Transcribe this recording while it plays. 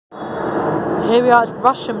Here we are at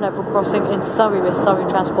Rusham level crossing in Surrey with Surrey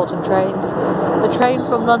Transport and Trains. The train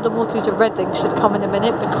from London Waterloo to Reading should come in a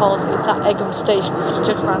minute because it's at Egham Station, which is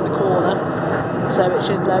just round the corner, so it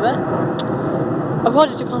should lower.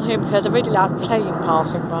 Apologies you can't hear me because a really loud plane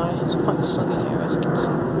passing by. It's quite sunny here as you can see.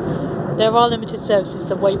 There are limited services,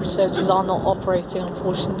 the Weybridge services are not operating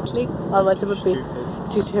unfortunately, otherwise it would be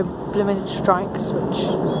due to blooming strikes which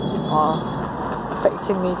are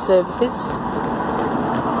affecting these services.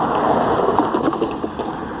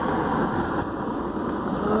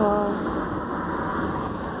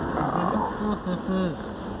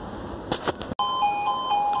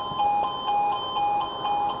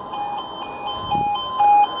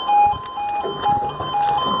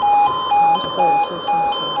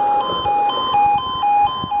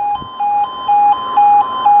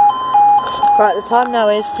 Right, the time now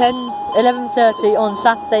is 11:30 on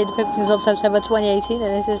Saturday the 15th of September 2018,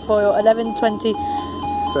 and this is for your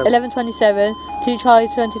 11:27 to Charlie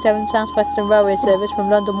 27 South Western Railway service from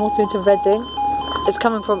London Waterloo to Reading. It's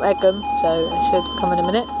coming from Egham, so it should come in a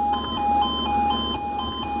minute.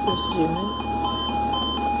 Just zoom in.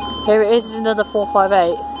 Here it is another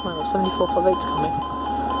 458. Oh my god, so many 458s coming.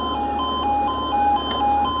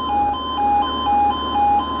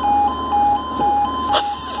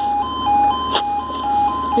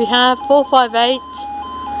 We have 458,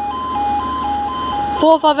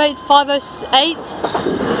 458, 508,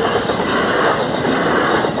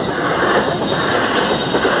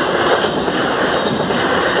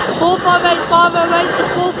 458, 508 to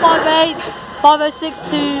 458, 506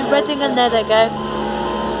 to Reading, and there they go.